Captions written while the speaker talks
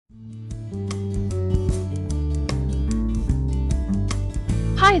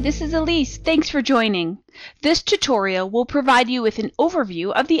Hi, this is Elise. Thanks for joining. This tutorial will provide you with an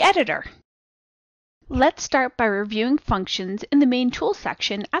overview of the editor. Let's start by reviewing functions in the main tool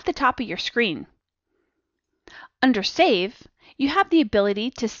section at the top of your screen. Under Save, you have the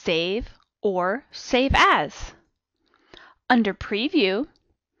ability to save or save as. Under Preview,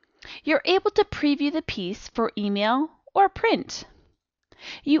 you're able to preview the piece for email or print.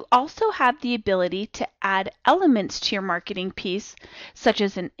 You also have the ability to add elements to your marketing piece, such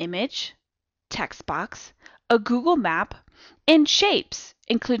as an image, text box, a Google map, and shapes,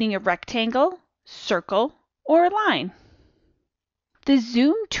 including a rectangle, circle, or a line. The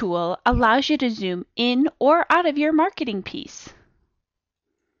Zoom tool allows you to zoom in or out of your marketing piece.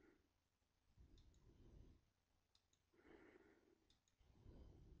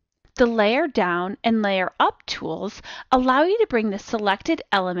 The Layer Down and Layer Up tools allow you to bring the selected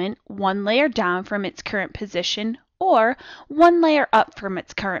element one layer down from its current position or one layer up from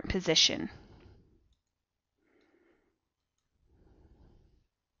its current position.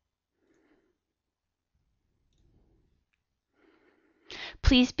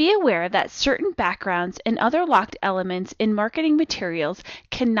 Please be aware that certain backgrounds and other locked elements in marketing materials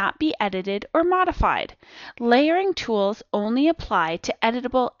cannot be edited or modified. Layering tools only apply to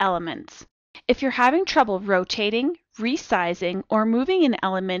editable elements. If you're having trouble rotating, resizing, or moving an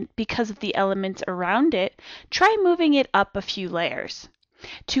element because of the elements around it, try moving it up a few layers.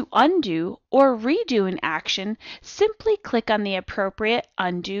 To undo or redo an action, simply click on the appropriate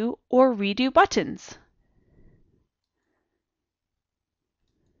undo or redo buttons.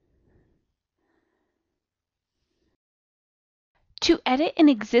 To edit an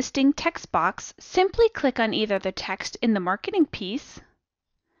existing text box, simply click on either the text in the marketing piece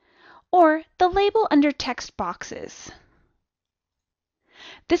or the label under text boxes.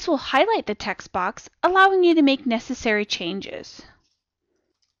 This will highlight the text box, allowing you to make necessary changes.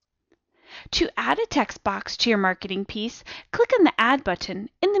 To add a text box to your marketing piece, click on the Add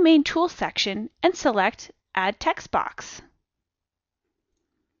button in the main Tools section and select Add Text Box.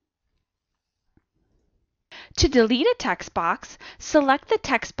 To delete a text box, select the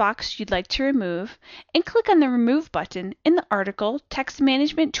text box you'd like to remove and click on the Remove button in the Article Text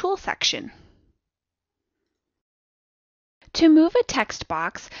Management Tool section. To move a text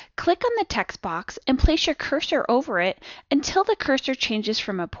box, click on the text box and place your cursor over it until the cursor changes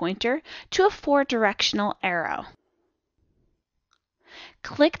from a pointer to a 4-directional arrow.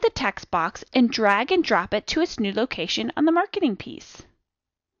 Click the text box and drag and drop it to its new location on the marketing piece.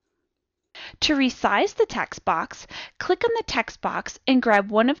 To resize the text box, click on the text box and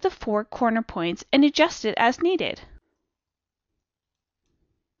grab one of the 4 corner points and adjust it as needed.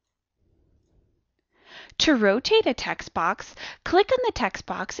 To rotate a text box, click on the text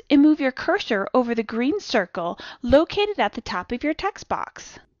box and move your cursor over the green circle located at the top of your text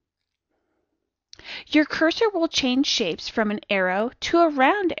box. Your cursor will change shapes from an arrow to a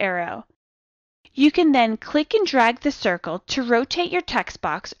round arrow. You can then click and drag the circle to rotate your text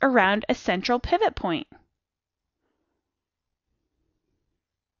box around a central pivot point.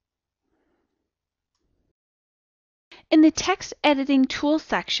 In the Text Editing Tools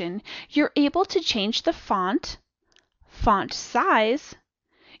section, you're able to change the font size,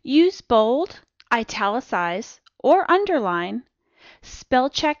 use bold, italicize, or underline, spell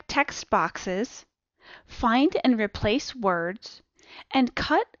check text boxes, find and replace words, and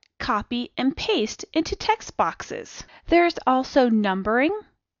cut, copy, and paste into text boxes. There's also numbering,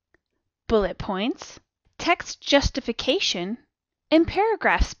 bullet points, text justification, and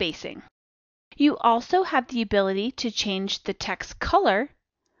paragraph spacing. You also have the ability to change the text color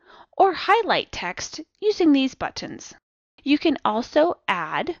or highlight text using these buttons. You can also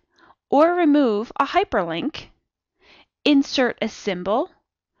add or remove a hyperlink, insert a symbol,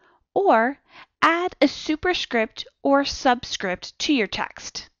 or add a superscript or subscript to your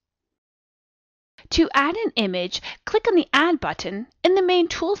text. To add an image, click on the Add button in the main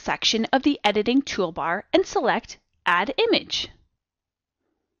Tools section of the Editing toolbar and select Add Image.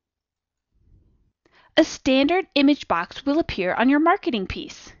 A standard image box will appear on your marketing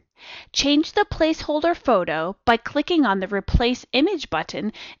piece. Change the placeholder photo by clicking on the Replace Image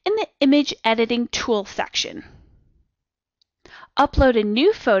button in the Image Editing Tools section. Upload a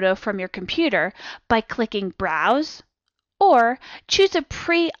new photo from your computer by clicking Browse, or choose a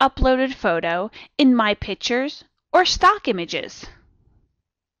pre-uploaded photo in My Pictures or Stock Images.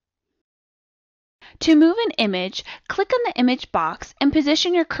 To move an image, click on the image box and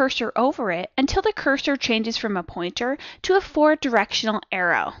position your cursor over it until the cursor changes from a pointer to a 4-directional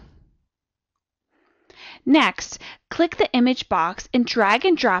arrow. Next, click the image box and drag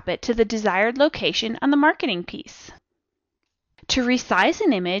and drop it to the desired location on the marketing piece. To resize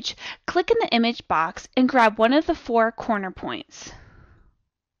an image, click in the image box and grab one of the 4 corner points.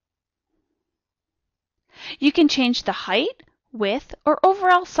 You can change the height, width, or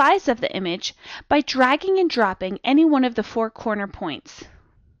overall size of the image by dragging and dropping any one of the 4 corner points.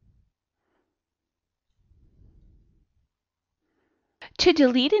 To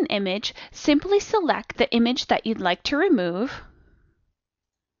delete an image, simply select the image that you'd like to remove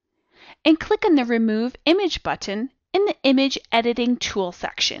and click on the Remove Image button in the Image Editing Tool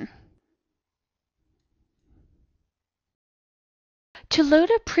section. To load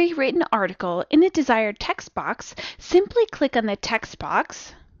a pre-written article in a desired text box, simply click on the text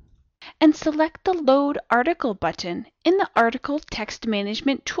box and select the Load Article button in the Article Text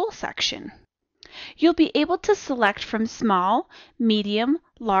Management Tool section. You'll be able to select from small, medium,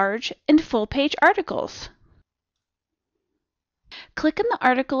 large, and full-page articles. Click on the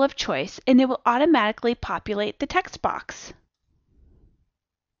article of choice and it will automatically populate the text box.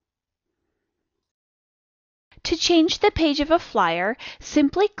 To change the page of a flyer,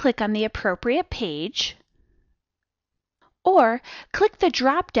 simply click on the appropriate page or click the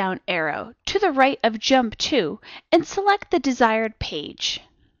drop-down arrow to the right of Jump To and select the desired page.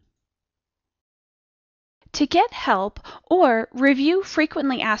 To get help or review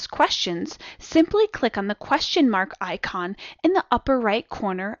frequently asked questions, simply click on the question mark icon in the upper right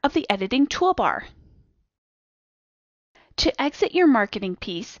corner of the editing toolbar. To exit your marketing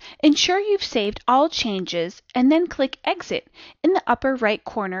piece, ensure you've saved all changes and then click Exit in the upper right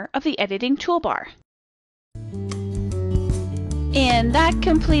corner of the editing toolbar. And that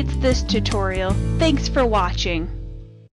completes this tutorial. Thanks for watching.